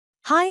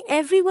Hi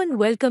everyone,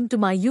 welcome to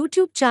my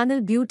YouTube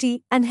channel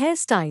Beauty and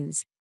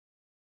Hairstyles.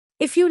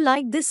 If you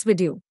like this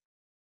video,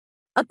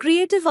 a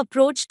creative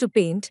approach to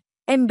paint,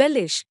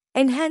 embellish,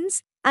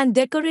 enhance, and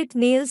decorate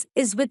nails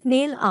is with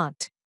nail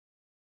art.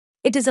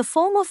 It is a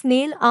form of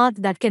nail art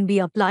that can be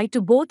applied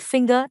to both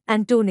finger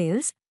and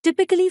toenails,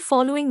 typically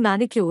following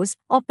manicures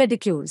or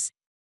pedicures.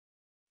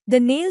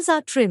 The nails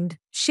are trimmed,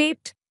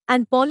 shaped,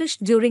 and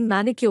polished during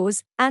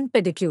manicures and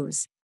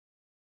pedicures.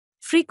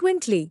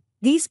 Frequently,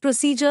 these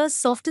procedures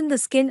soften the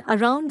skin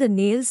around the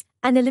nails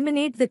and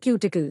eliminate the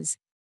cuticles.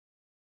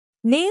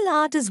 Nail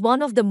art is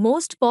one of the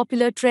most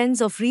popular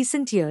trends of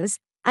recent years,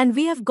 and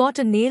we have got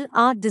a nail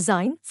art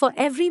design for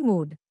every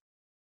mood.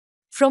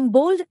 From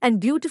bold and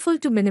beautiful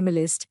to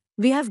minimalist,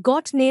 we have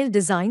got nail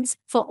designs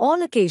for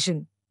all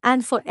occasion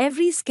and for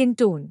every skin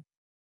tone.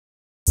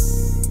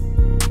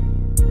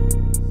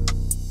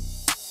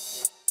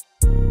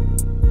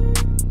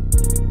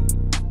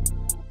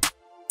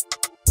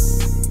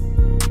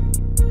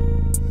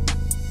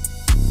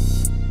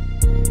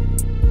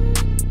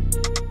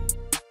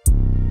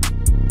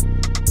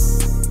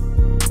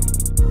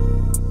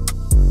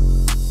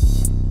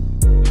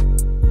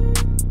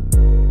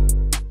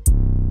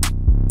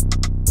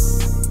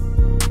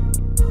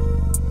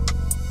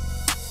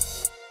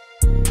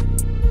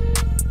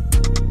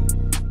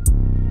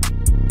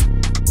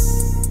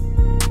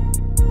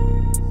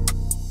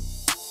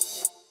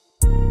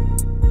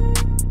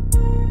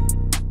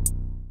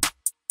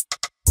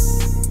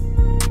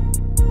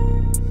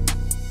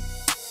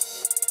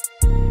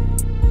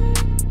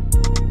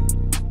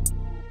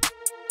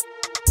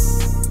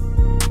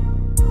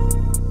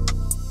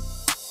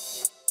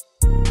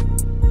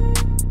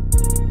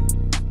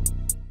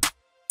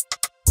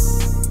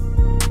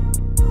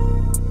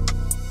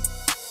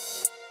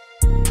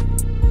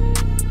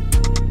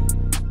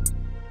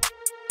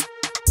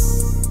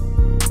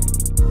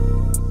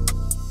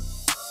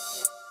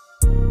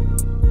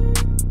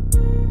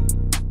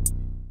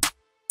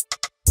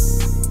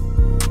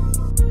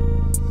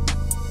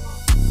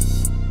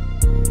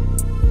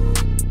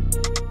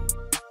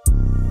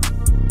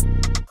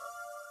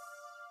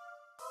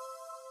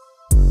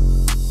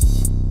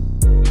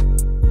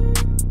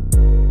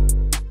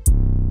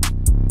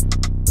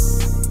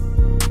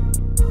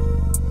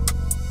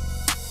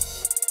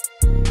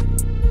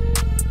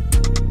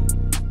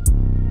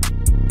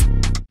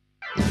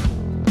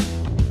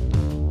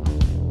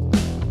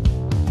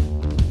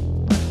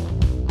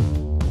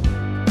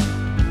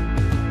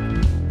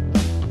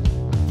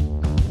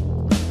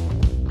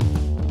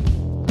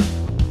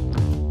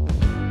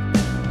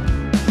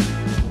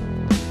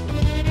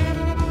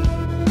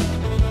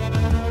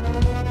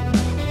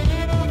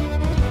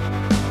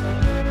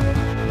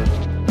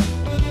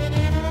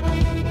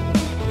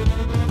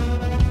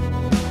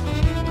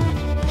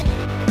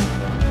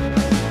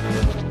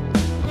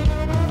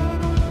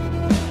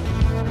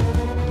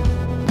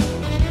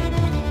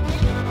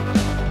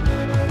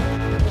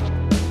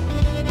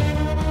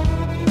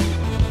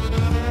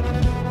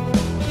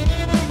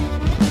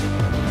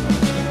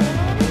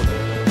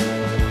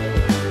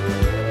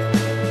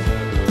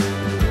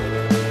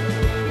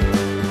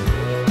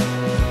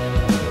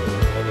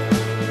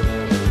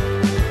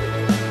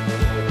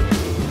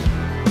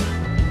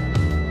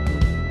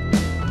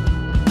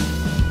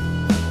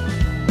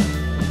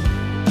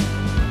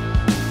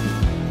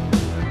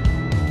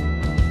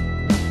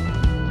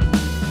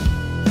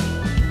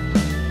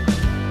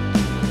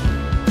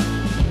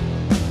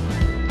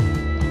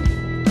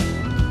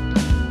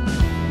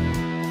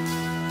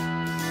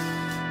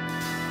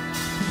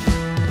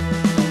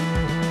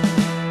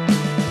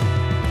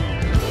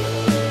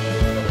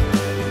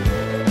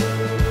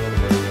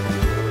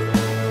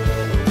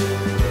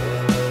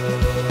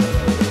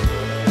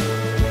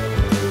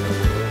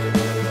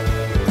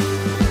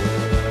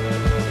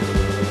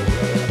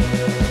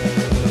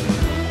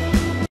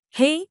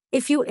 Hey,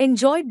 if you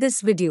enjoyed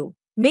this video,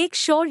 make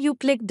sure you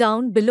click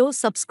down below,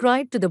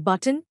 subscribe to the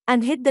button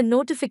and hit the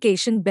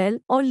notification bell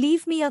or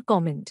leave me a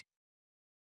comment.